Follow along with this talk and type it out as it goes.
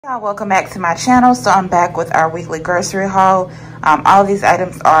Welcome back to my channel. So I'm back with our weekly grocery haul. All these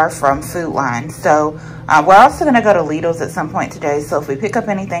items are from Foodlion. So we're also going to go to Lidl's at some point today. So if we pick up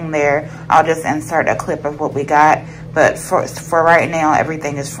anything there, I'll just insert a clip of what we got. But for right now,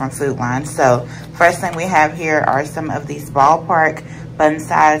 everything is from Foodlion. So first thing we have here are some of these ballpark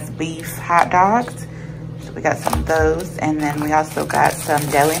bun-sized beef hot dogs. So we got some of those. And then we also got some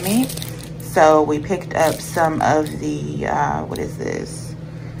deli meat. So we picked up some of the, what is this?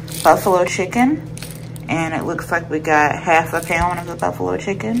 Buffalo chicken, and it looks like we got half a pound of the buffalo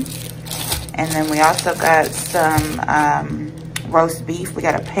chicken. And then we also got some roast beef. We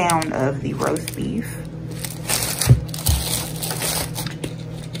got a pound of the roast beef.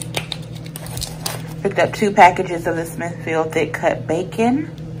 Picked up 2 packages of the Smithfield thick cut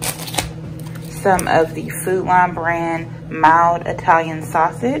bacon, some of the Foodlion brand mild Italian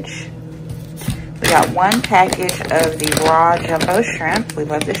sausage. We got 1 package of the raw jumbo shrimp. We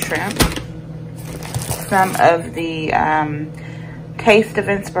love the shrimp. Some of the Taste of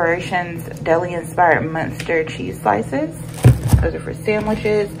Inspirations deli inspired Munster cheese slices. Those are for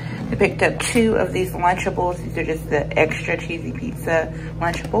sandwiches. We picked up 2 of these Lunchables. These are just the extra cheesy pizza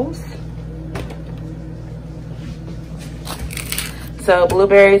Lunchables. So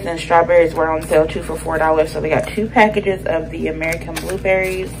blueberries and strawberries were on sale 2 for $4. So we got 2 packages of the American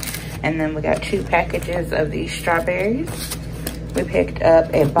blueberries. And then we got 2 packages of these strawberries. We picked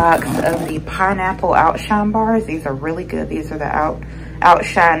up a box of the pineapple Outshine bars. These are really good. These are the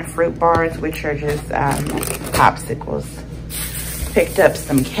Outshine fruit bars, which are just popsicles. Picked up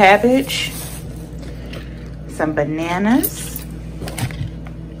some cabbage, some bananas,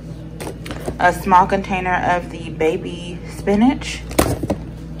 a small container of the baby spinach.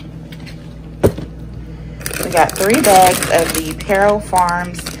 We got 3 bags of the Peril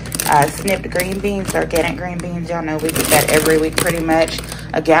Farms snipped green beans, organic green beans. Y'all know we get that every week pretty much.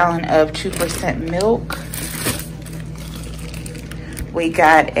 A gallon of 2% milk. We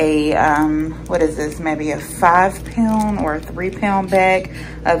got a, what is this? Maybe a 5-pound or a 3-pound bag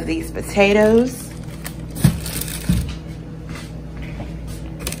of these potatoes.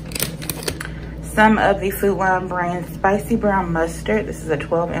 Some of the Foodlion brand spicy brown mustard. This is a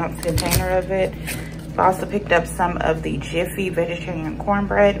 12-ounce container of it. I've also picked up some of the Jiffy vegetarian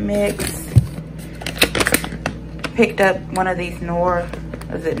cornbread mix. Picked up one of these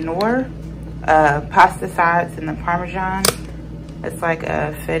pasta sides in the Parmesan. It's like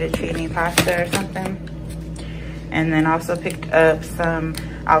a fettuccine pasta or something. And then also picked up some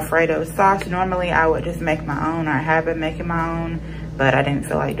Alfredo sauce. Normally I would just make my own, or I have been making my own, but I didn't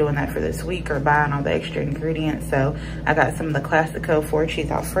feel like doing that for this week or buying all the extra ingredients. So I got some of the Classico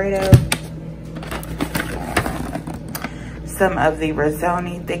 4-cheese Alfredo. Some of the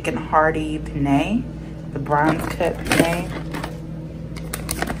Rizzoni thick and hearty penne, the bronze cut penne.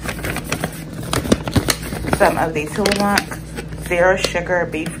 Some of the Tillamook 0 sugar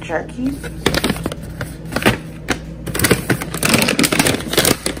beef jerky.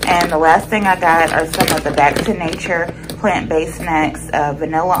 And the last thing I got are some of the Back to Nature plant-based snacks,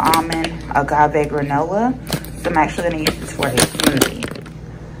 vanilla almond, agave granola. So I'm actually gonna use this for a smoothie.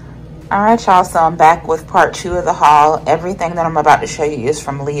 All right, y'all, so I'm back with part 2 of the haul. Everything that I'm about to show you is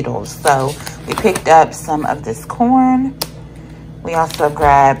from Lidl. So we picked up some of this corn. We also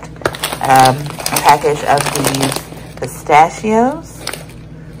grabbed a package of these pistachios.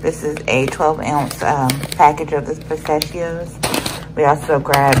 This is a 12-ounce package of these pistachios. We also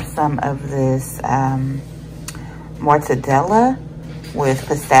grabbed some of this mortadella with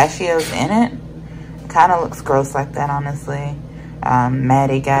pistachios in it. Kind of looks gross like that, honestly.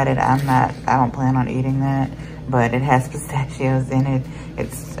 Maddie got it. I don't plan on eating that, but it has pistachios in it.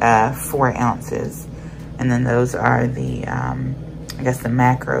 It's 4 ounces. And then those are the, I guess the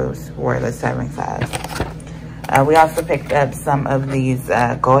macros for the serving size. We also picked up some of these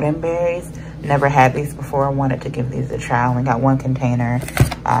golden berries. Never had these before. I wanted to give these a try. I only got 1 container,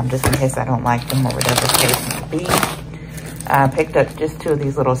 just in case I don't like them or whatever the case may be. Picked up just 2 of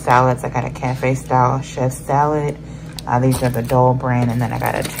these little salads. I got a cafe style chef salad. These are the Dole brand, and then I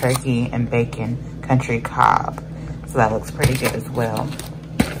got a turkey and bacon country cob. So that looks pretty good as well.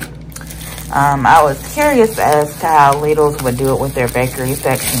 I was curious as to how Lidl's would do it with their bakery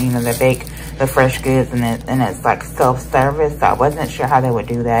section. You know, they bake the fresh goods and it's like self-service. So I wasn't sure how they would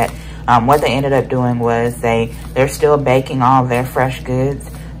do that. What they ended up doing was they're still baking all of their fresh goods,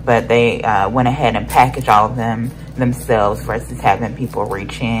 but they went ahead and packaged all of them themselves versus having people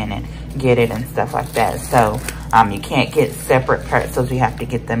reach in and get it and stuff like that. So you can't get separate pretzels. You have to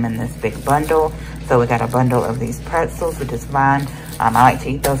get them in this big bundle. So we got a bundle of these pretzels, which is fine. I like to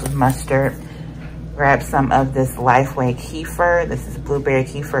eat those with mustard. Grab some of this Lifeway kefir. This is blueberry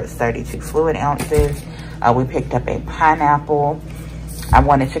kefir. It's 32 fluid ounces. We picked up a pineapple. I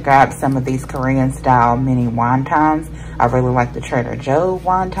wanted to grab some of these Korean style mini wontons. I really like the Trader Joe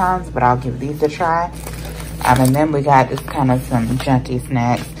wontons, but I'll give these a try. And then we got just kind of some junky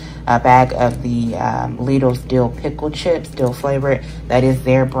snacks. A bag of the Lidl's dill pickle chips, dill flavored. That is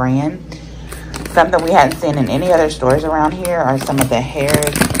their brand. Something we hadn't seen in any other stores around here are some of the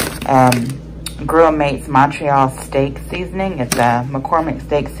Harris Grill Mates Montreal steak seasoning. It's McCormick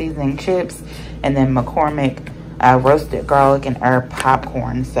steak seasoning chips, and then McCormick roasted garlic and herb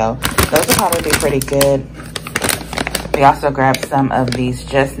popcorn. So those will probably be pretty good. We also grabbed some of these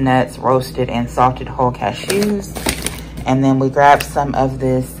Just Nuts roasted and salted whole cashews. And then we grabbed some of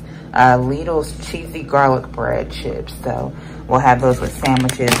this Lidl's cheesy garlic bread chips. So we'll have those with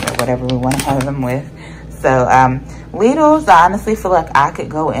sandwiches or whatever we want to have them with. So Lidl's, I honestly feel like I could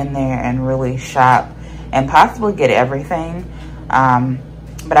go in there and really shop and possibly get everything.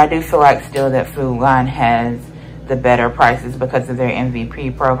 But I do feel like still that Foodlion has the better prices because of their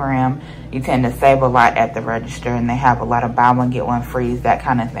MVP program. You tend to save a lot at the register, and they have a lot of buy one, get one frees, that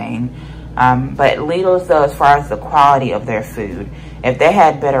kind of thing. But Lidl's, though, as far as the quality of their food, if they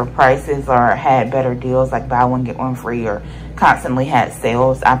had better prices or had better deals like buy one, get one free, or constantly had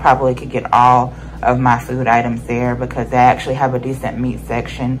sales, I probably could get all of my food items there because they actually have a decent meat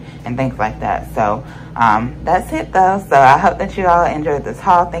section and things like that. So that's it, though. So I hope that you all enjoyed this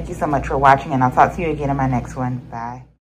haul. Thank you so much for watching, and I'll talk to you again in my next one. Bye.